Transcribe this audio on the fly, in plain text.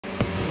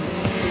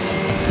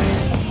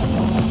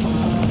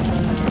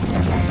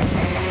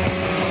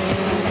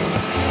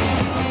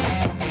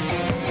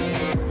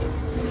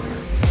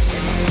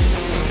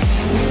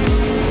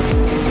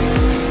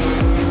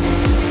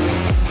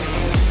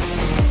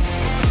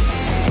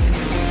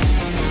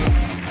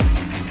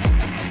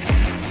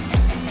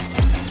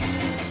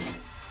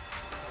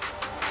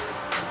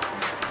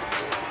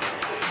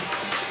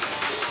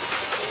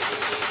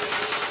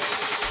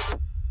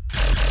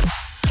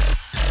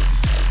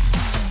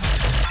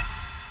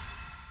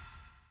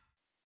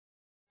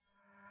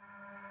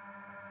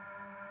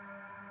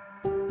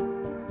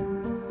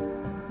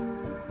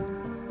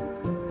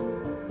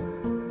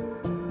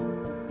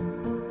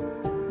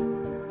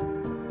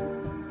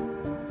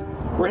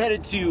We're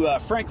headed to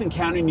Franklin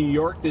County, New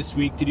York this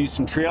week to do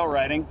some trail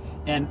riding,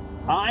 and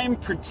I'm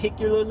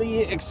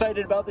particularly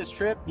excited about this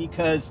trip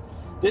because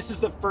this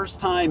is the first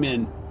time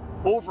in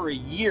over a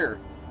year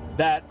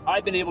that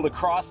I've been able to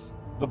cross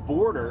the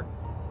border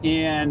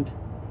and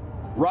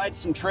ride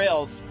some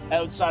trails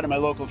outside of my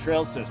local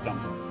trail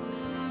system.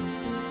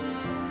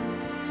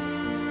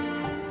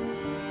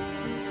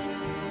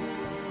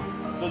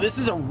 So this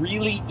is a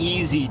really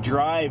easy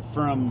drive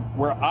from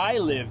where I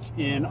live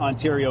in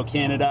Ontario,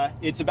 Canada.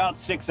 It's about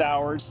 6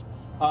 hours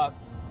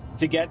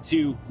to get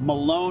to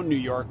Malone, New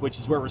York, which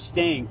is where we're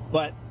staying,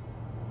 but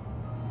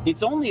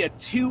it's only a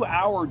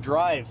 2-hour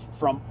drive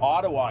from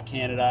Ottawa,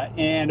 Canada,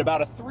 and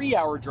about a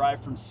 3-hour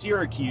drive from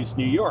Syracuse,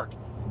 New York.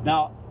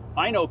 Now,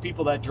 I know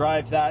people that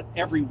drive that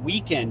every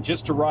weekend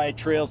just to ride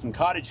trails in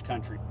cottage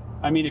country.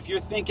 I mean, if you're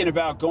thinking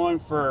about going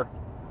for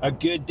a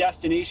good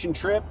destination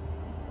trip,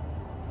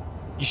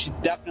 you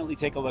should definitely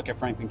take a look at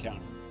Franklin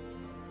County.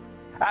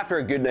 After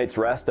a good night's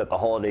rest at the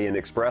Holiday Inn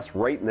Express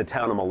right in the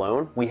town of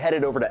Malone, we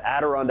headed over to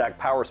Adirondack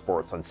Power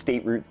Sports on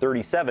State Route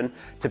 37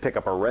 to pick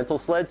up our rental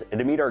sleds and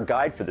to meet our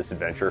guide for this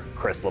adventure,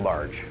 Chris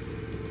LaBarge.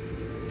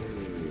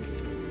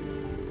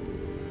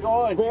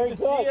 Oh, very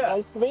good.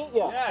 Nice to meet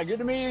you. Yeah, good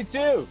to meet you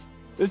too.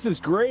 This is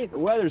great. The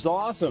weather's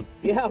awesome.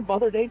 Yeah,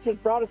 Mother Nature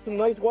brought us some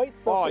nice white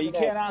stuff. Oh, you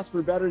can't ask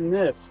for better than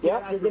this.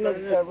 Yeah, you're going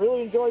to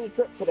really enjoy the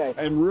trip today.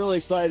 I'm really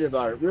excited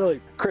about it, really.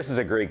 Chris is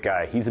a great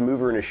guy. He's a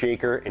mover and a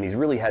shaker, and he's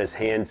really had his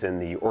hands in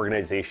the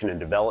organization and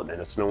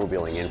development of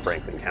snowmobiling in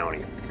Franklin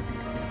County.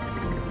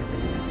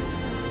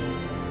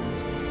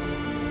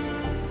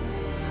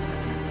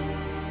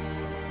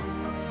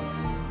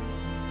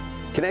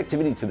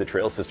 Connectivity to the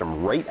trail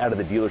system right out of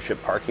the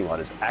dealership parking lot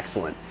is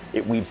excellent.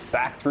 It weaves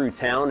back through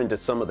town into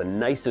some of the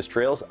nicest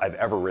trails I've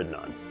ever ridden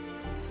on.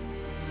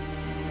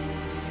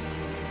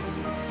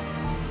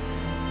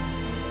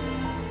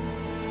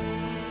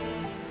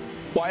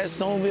 Why is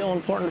snowmobile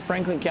important to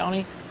Franklin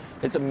County?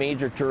 It's a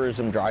major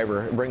tourism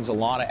driver. It brings a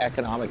lot of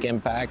economic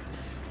impact.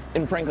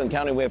 In Franklin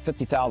County, we have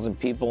 50,000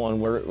 people,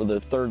 and we're the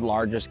third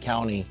largest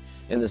county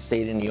in the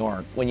state of New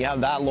York. When you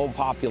have that low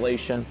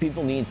population,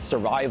 people need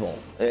survival,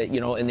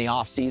 in the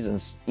off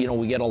seasons.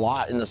 We get a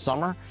lot in the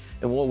summer,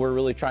 and what we're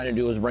really trying to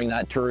do is bring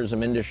that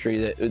tourism industry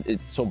that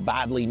it's so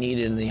badly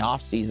needed in the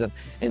off season,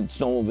 and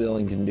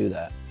snowmobiling can do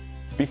that.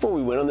 Before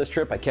we went on this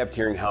trip, I kept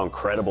hearing how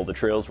incredible the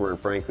trails were in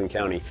Franklin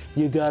County.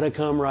 You gotta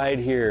come ride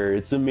here.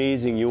 It's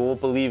amazing. You won't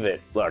believe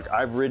it. Look,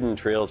 I've ridden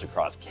trails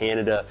across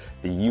Canada,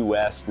 the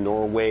US,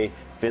 Norway,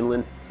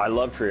 Finland. I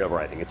love trail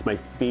riding. It's my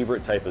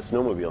favorite type of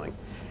snowmobiling.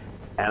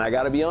 And I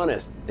gotta be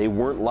honest, they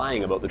weren't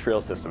lying about the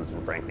trail systems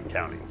in Franklin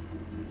County.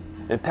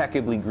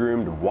 Impeccably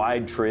groomed,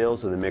 wide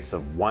trails with a mix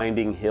of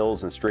winding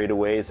hills and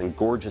straightaways and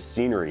gorgeous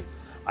scenery.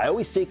 I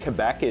always say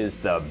Quebec is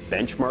the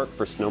benchmark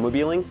for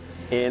snowmobiling,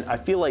 and I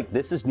feel like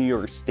this is New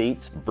York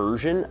State's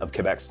version of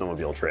Quebec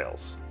snowmobile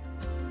trails.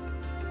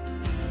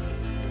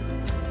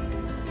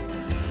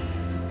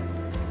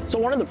 So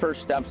one of the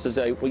first steps is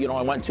I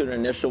went to an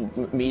initial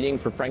meeting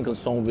for Franklin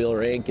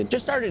Snowmobiler Inc. and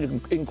just started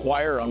to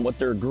inquire on what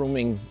their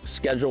grooming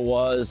schedule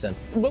was. And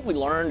what we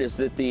learned is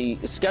that the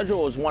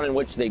schedule was one in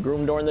which they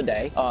groomed during the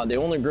day. They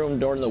only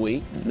groomed during the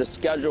week. The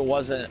schedule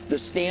wasn't the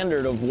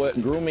standard of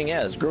what grooming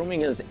is.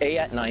 Grooming is A,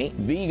 at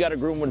night. B, you got to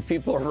groom when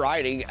people are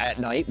riding at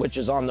night, which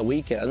is on the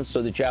weekends,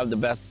 so that you have the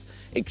best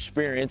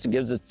experience. It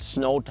gives it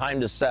snow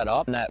time to set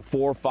up in that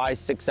 4, 5,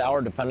 6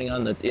 hour, depending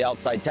on the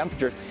outside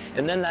temperature.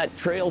 And then that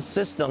trail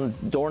system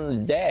during the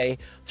day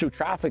through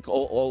traffic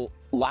will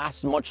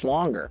last much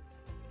longer.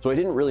 So I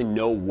didn't really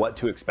know what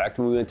to expect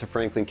when we went to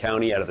Franklin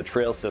County out of the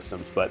trail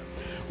systems, but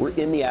we're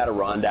in the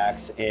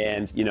Adirondacks,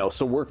 and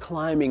so we're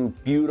climbing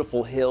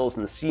beautiful hills,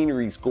 and the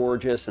scenery's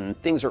gorgeous, and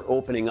things are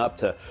opening up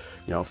to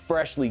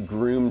freshly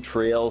groomed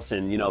trails,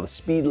 and the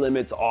speed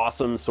limit's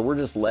awesome, so we're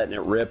just letting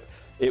it rip.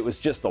 It was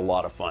just a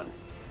lot of fun.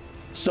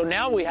 So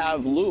now we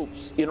have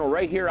loops,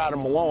 right here out of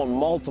Malone,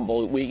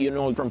 multiple,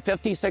 from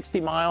 50, 60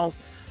 miles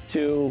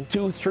to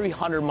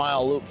 200-300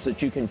 mile loops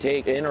that you can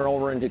take in or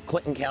over into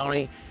Clinton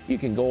County. You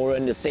can go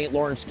into St.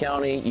 Lawrence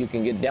County. You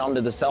can get down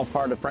to the south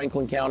part of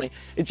Franklin County.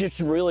 It's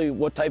just really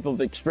what type of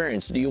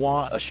experience. Do you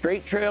want a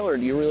straight trail, or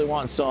do you really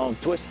want some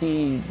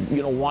twisty,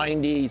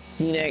 windy,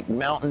 scenic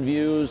mountain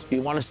views? Do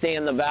you want to stay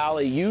in the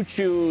valley? You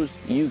choose.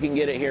 You can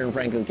get it here in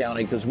Franklin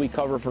County because we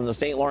cover from the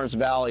St. Lawrence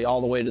Valley all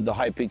the way to the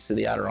high peaks of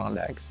the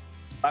Adirondacks.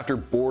 After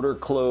border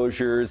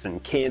closures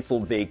and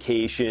canceled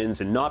vacations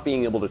and not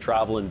being able to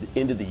travel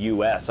into the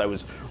US, I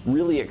was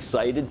really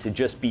excited to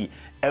just be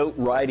out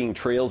riding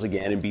trails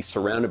again and be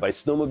surrounded by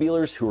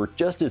snowmobilers who were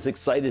just as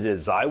excited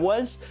as I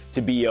was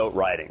to be out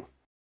riding.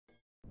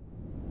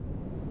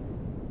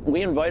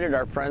 We invited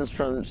our friends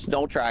from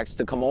SnowTrax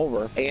to come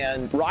over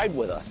and ride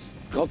with us.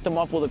 Hooked them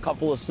up with a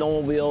couple of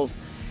snowmobiles,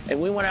 and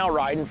we went out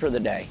riding for the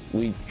day.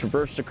 We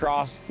traversed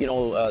across,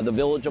 the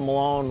village of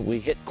Malone. We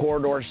hit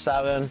Corridor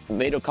 7,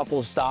 made a couple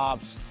of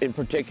stops, in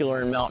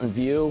particular in Mountain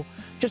View,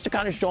 just to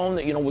kind of show them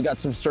that, we got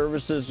some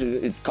services,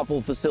 a couple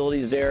of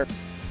facilities there.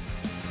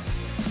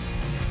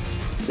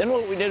 Then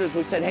what we did is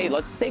we said, hey,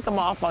 let's take them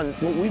off on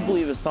what we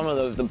believe is some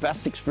of the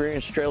best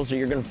experience trails that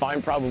you're going to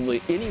find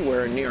probably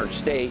anywhere in New York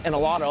State and a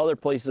lot of other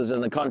places in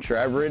the country.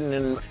 I've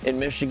ridden in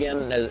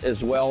Michigan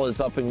as well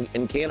as up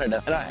in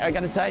Canada. And I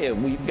got to tell you,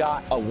 we've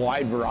got a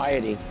wide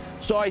variety.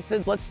 So I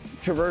said, let's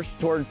traverse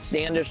towards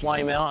Standish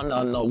Line Mountain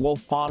on the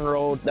Wolf Pond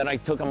Road. Then I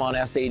took them on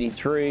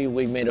S83.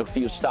 We made a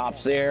few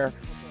stops there.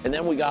 And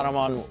then we got them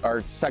on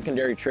our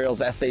secondary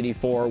trails,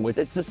 S84, with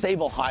it's the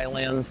Sable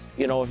Highlands.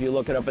 You know, if you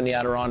look it up in the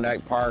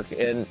Adirondack Park,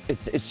 and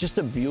it's just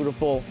a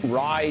beautiful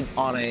ride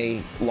on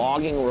a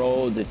logging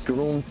road that's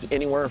groomed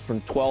anywhere from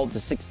 12 to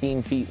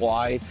 16 feet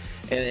wide,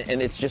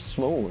 and it's just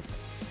smooth.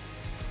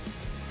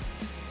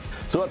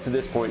 So up to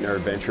this point in our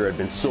adventure, I'd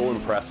been so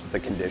impressed with the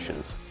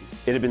conditions.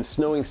 It had been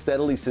snowing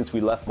steadily since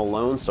we left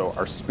Malone, so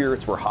our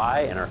spirits were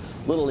high, and our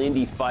little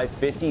Indy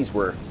 550s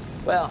were,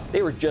 well,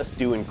 they were just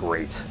doing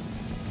great.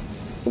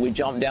 We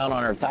jumped down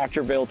on our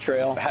Thatcherville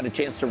Trail, had a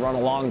chance to run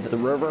along the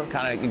river,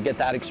 kind of get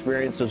that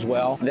experience as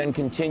well. Then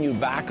continued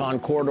back on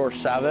Corridor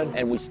 7,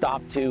 and we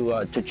stopped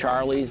to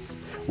Charlie's.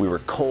 We were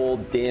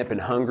cold, damp, and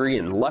hungry,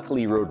 and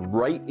luckily rode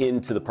right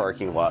into the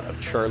parking lot of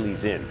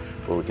Charlie's Inn,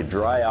 where we could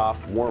dry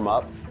off, warm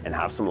up, and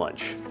have some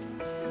lunch.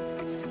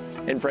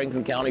 In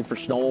Franklin County for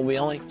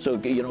snowmobiling, so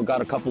you know, got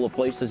a couple of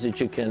places that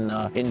you can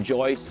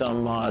enjoy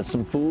some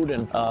food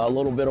and a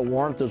little bit of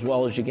warmth, as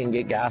well as you can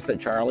get gas at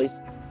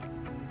Charlie's.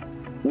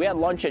 We had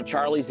lunch at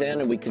Charlie's Inn,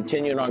 and we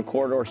continued on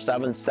Corridor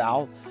 7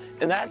 south,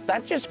 and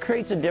that just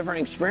creates a different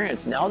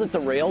experience. Now that the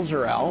rails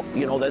are out,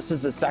 you know, this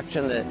is a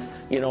section that,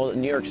 you know,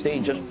 New York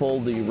State just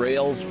pulled the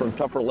rails from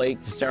Tupper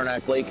Lake to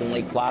Saranac Lake and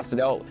Lake Placid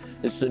out.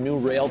 It's the new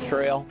rail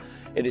trail.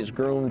 It is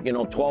groomed, you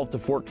know, 12 to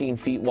 14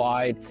 feet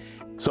wide.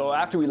 So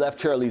after we left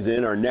Charlie's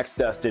Inn, our next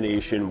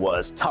destination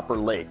was Tupper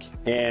Lake,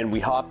 and we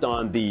hopped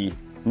on the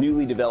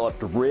newly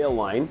developed rail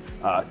line.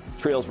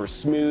 Trails were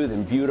smooth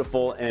and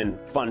beautiful, and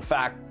fun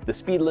fact, the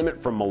speed limit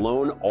from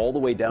Malone all the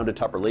way down to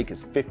Tupper Lake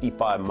is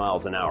 55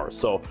 miles an hour.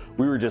 So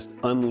we were just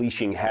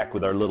unleashing heck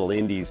with our little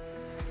Indies.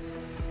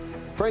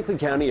 Franklin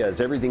County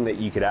has everything that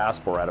you could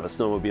ask for out of a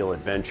snowmobile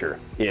adventure.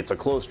 It's a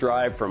close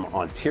drive from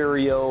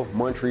Ontario,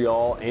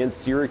 Montreal, and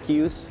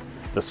Syracuse.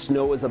 The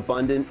snow is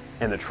abundant,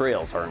 and the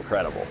trails are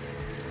incredible.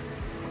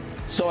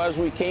 So as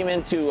we came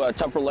into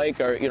Tupper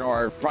Lake,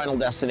 our final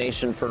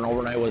destination for an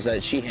overnight was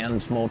at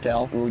Sheehan's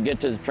Motel. When we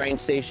get to the train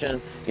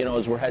station, you know,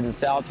 as we're heading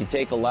south, you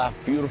take a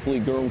left, beautifully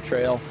groomed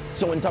trail.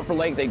 So in Tupper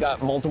Lake, they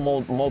got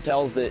multiple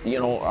motels that, you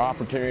know,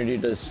 opportunity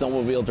to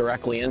snowmobile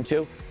directly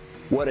into.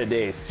 What a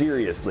day,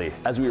 seriously.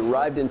 As we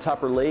arrived in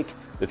Tupper Lake,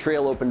 the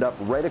trail opened up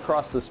right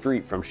across the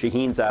street from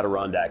Sheehan's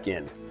Adirondack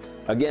Inn.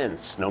 Again,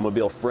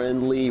 snowmobile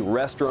friendly,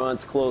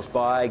 restaurants close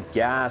by,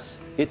 gas.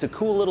 It's a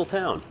cool little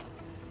town.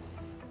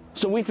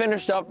 So we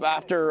finished up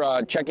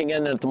after checking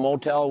in at the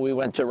motel. We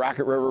went to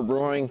Racket River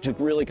Brewing to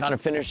really kind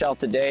of finish out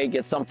the day,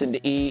 get something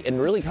to eat,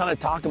 and really kind of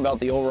talk about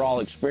the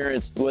overall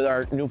experience with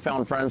our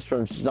newfound friends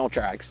from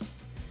SnowTrax.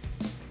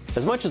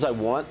 As much as I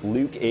want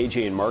Luke,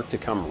 AJ, and Mark to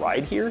come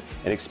ride here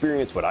and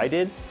experience what I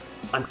did,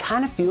 I'm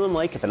kind of feeling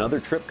like if another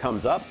trip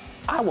comes up,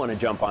 I want to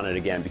jump on it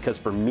again, because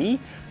for me,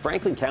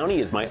 Franklin County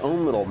is my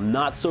own little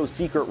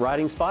not-so-secret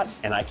riding spot,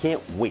 and I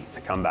can't wait to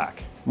come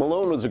back.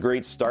 Malone was a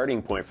great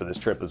starting point for this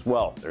trip as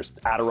well. There's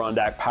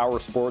Adirondack Power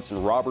Sports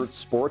and Roberts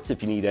Sports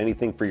if you need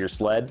anything for your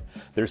sled.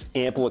 There's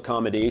ample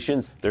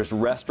accommodations, there's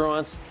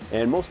restaurants,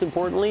 and most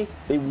importantly,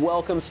 they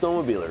welcome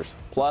snowmobilers.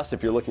 Plus,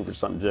 if you're looking for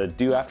something to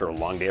do after a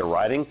long day of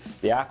riding,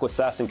 the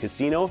Akwesasne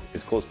Casino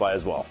is close by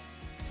as well.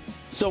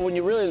 So when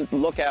you really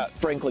look at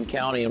Franklin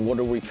County and what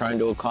are we trying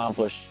to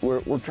accomplish,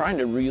 we're trying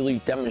to really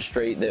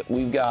demonstrate that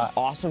we've got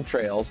awesome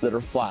trails that are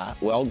flat,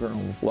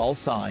 well-groomed,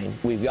 well-signed.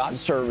 We've got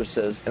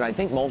services, and I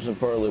think most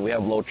importantly, we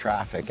have low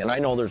traffic. And I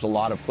know there's a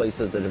lot of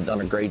places that have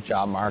done a great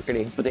job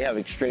marketing, but they have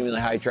extremely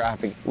high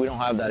traffic. We don't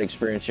have that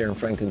experience here in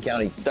Franklin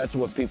County. That's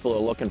what people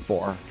are looking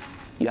for.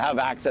 You have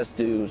access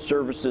to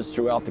services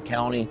throughout the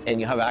county,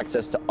 and you have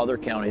access to other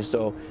counties.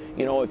 So,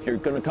 you know, if you're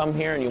going to come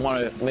here and you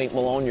want to make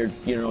Malone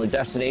your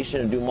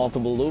destination and do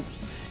multiple loops,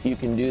 you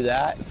can do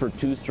that for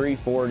 2, 3,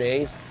 4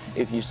 days.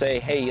 If you say,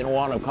 hey, you know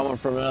what, I'm coming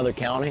from another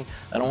county,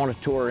 and I want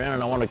to tour in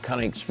and I want to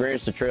kind of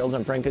experience the trails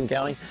in Franklin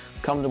County,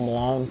 come to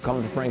Malone,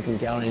 come to Franklin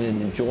County,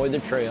 and enjoy the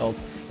trails,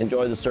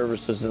 enjoy the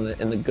services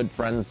and the good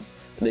friends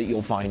that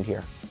you'll find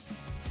here.